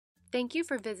Thank you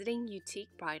for visiting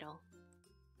Utique Bridal.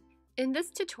 In this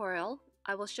tutorial,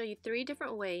 I will show you 3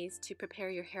 different ways to prepare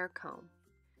your hair comb,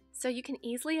 so you can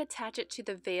easily attach it to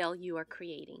the veil you are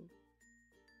creating.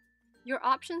 Your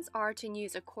options are to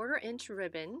use a 1/4 inch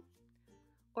ribbon,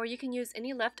 or you can use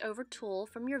any leftover tulle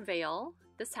from your veil.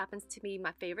 This happens to be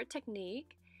my favorite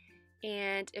technique.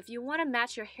 And if you want to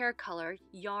match your hair color,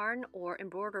 yarn or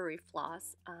embroidery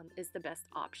floss is the best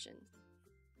option.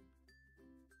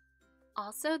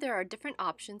 Also, there are different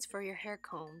options for your hair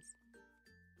combs.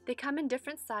 They come in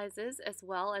different sizes as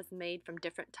well as made from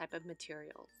different type of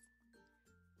materials.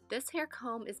 This hair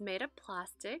comb is made of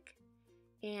plastic,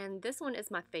 and this one is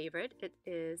my favorite. It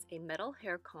is a metal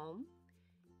hair comb,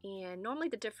 and normally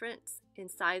the difference in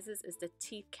sizes is the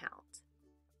teeth count.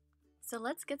 So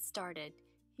let's get started.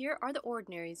 Here are the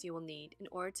ordinaries you will need in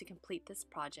order to complete this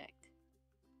project.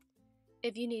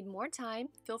 If you need more time,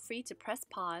 feel free to press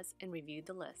pause and review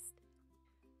the list.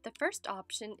 The first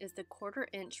option is the 1/4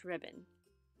 inch ribbon.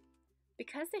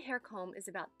 Because the hair comb is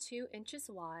about 2 inches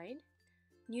wide,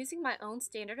 using my own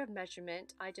standard of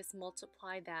measurement, I just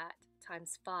multiply that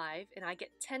times 5 and I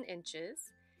get 10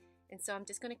 inches. And so I'm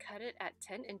just going to cut it at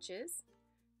 10 inches.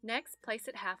 Next, place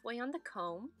it halfway on the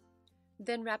comb.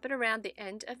 Then wrap it around the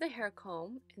end of the hair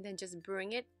comb and then just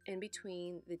bring it in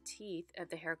between the teeth of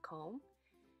the hair comb.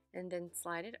 And then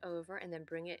slide it over and then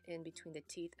bring it in between the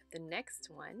teeth of the next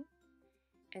one.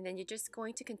 And then you're just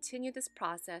going to continue this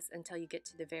process until you get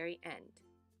to the very end.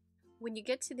 When you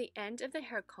get to the end of the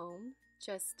hair comb,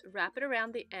 just wrap it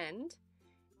around the end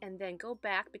and then go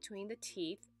back between the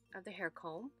teeth of the hair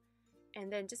comb.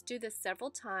 And then just do this several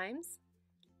times.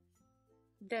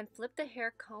 Then flip the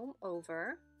hair comb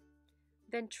over.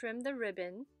 Then trim the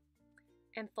ribbon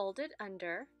and fold it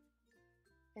under.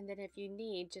 And then if you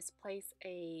need, just place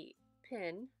a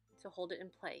pin to hold it in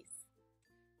place.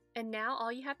 And now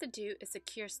all you have to do is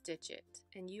secure stitch it,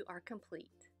 and you are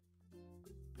complete.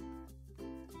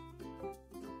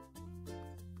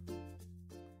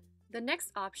 The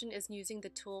next option is using the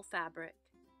tulle fabric.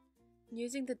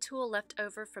 Using the tulle left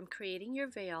over from creating your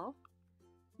veil,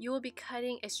 you will be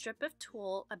cutting a strip of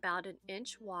tulle about 1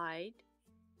 inch wide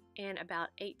and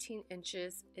about 18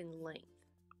 inches in length.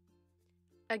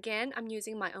 Again, I'm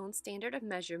using my own standard of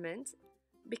measurement.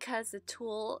 Because the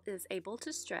tulle is able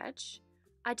to stretch,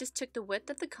 I just took the width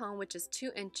of the comb, which is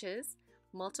 2 inches,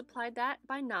 multiplied that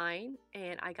by 9,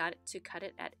 and I got it to cut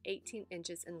it at 18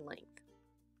 inches in length.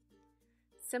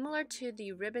 Similar to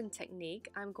the ribbon technique,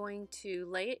 I'm going to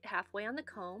lay it halfway on the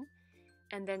comb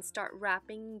and then start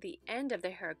wrapping the end of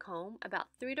the hair comb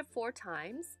about 3 to 4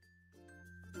 times.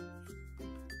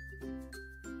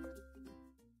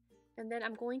 And then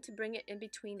I'm going to bring it in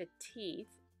between the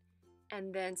teeth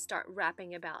and then start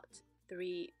wrapping about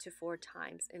 3 to 4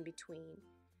 times in between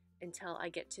until I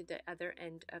get to the other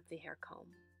end of the hair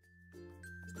comb.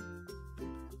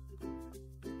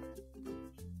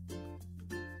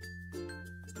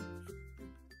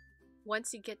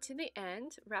 Once you get to the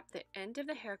end, wrap the end of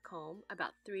the hair comb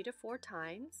about 3 to 4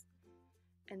 times,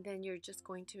 and then you're just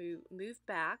going to move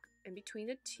back in between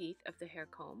the teeth of the hair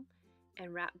comb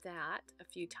and wrap that a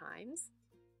few times.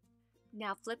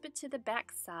 Now flip it to the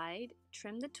back side,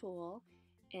 trim the tulle,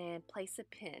 and place a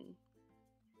pin.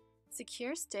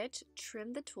 Secure stitch,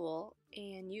 trim the tulle,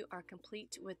 and you are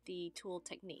complete with the tulle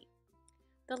technique.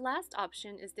 The last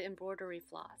option is the embroidery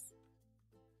floss.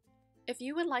 If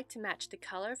you would like to match the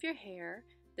color of your hair,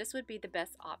 this would be the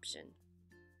best option.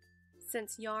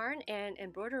 Since yarn and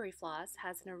embroidery floss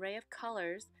has an array of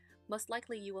colors, most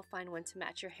likely you will find one to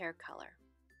match your hair color.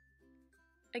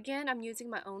 Again, I'm using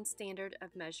my own standard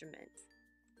of measurement.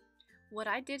 What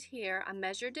I did here, I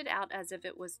measured it out as if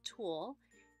it was tulle,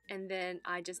 and then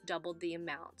I just doubled the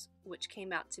amount, which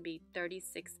came out to be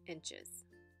 36 inches.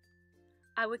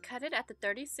 I would cut it at the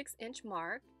 36-inch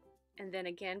mark, and then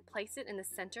again place it in the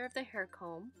center of the hair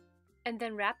comb, and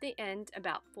then wrap the end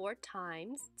about 4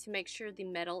 times to make sure the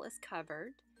metal is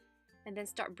covered, and then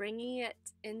start bringing it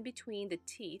in between the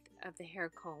teeth of the hair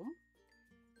comb,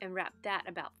 and wrap that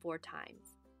about 4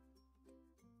 times.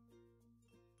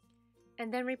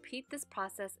 And then repeat this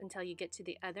process until you get to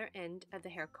the other end of the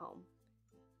hair comb.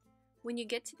 When you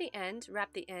get to the end,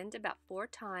 wrap the end about 4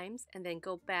 times and then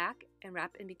go back and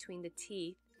wrap in between the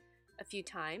teeth a few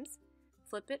times.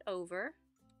 Flip it over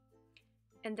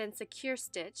and then secure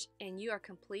stitch, and you are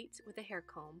complete with the hair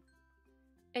comb.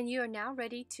 And you are now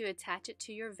ready to attach it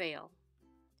to your veil.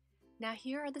 Now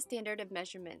here are the standard of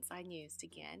measurements I used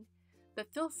again,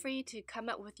 but feel free to come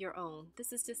up with your own.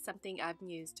 This is just something I've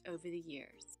used over the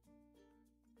years.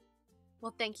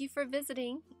 Well, thank you for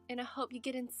visiting, and I hope you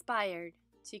get inspired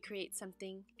to create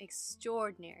something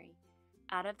extraordinary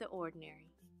out of the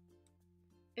ordinary.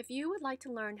 If you would like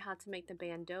to learn how to make the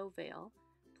bandeau veil,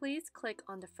 please click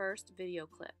on the first video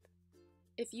clip.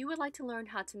 If you would like to learn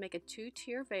how to make a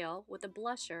two-tier veil with a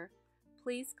blusher,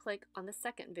 please click on the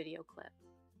second video clip.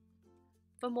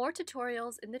 For more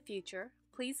tutorials in the future,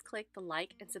 please click the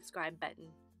like and subscribe button.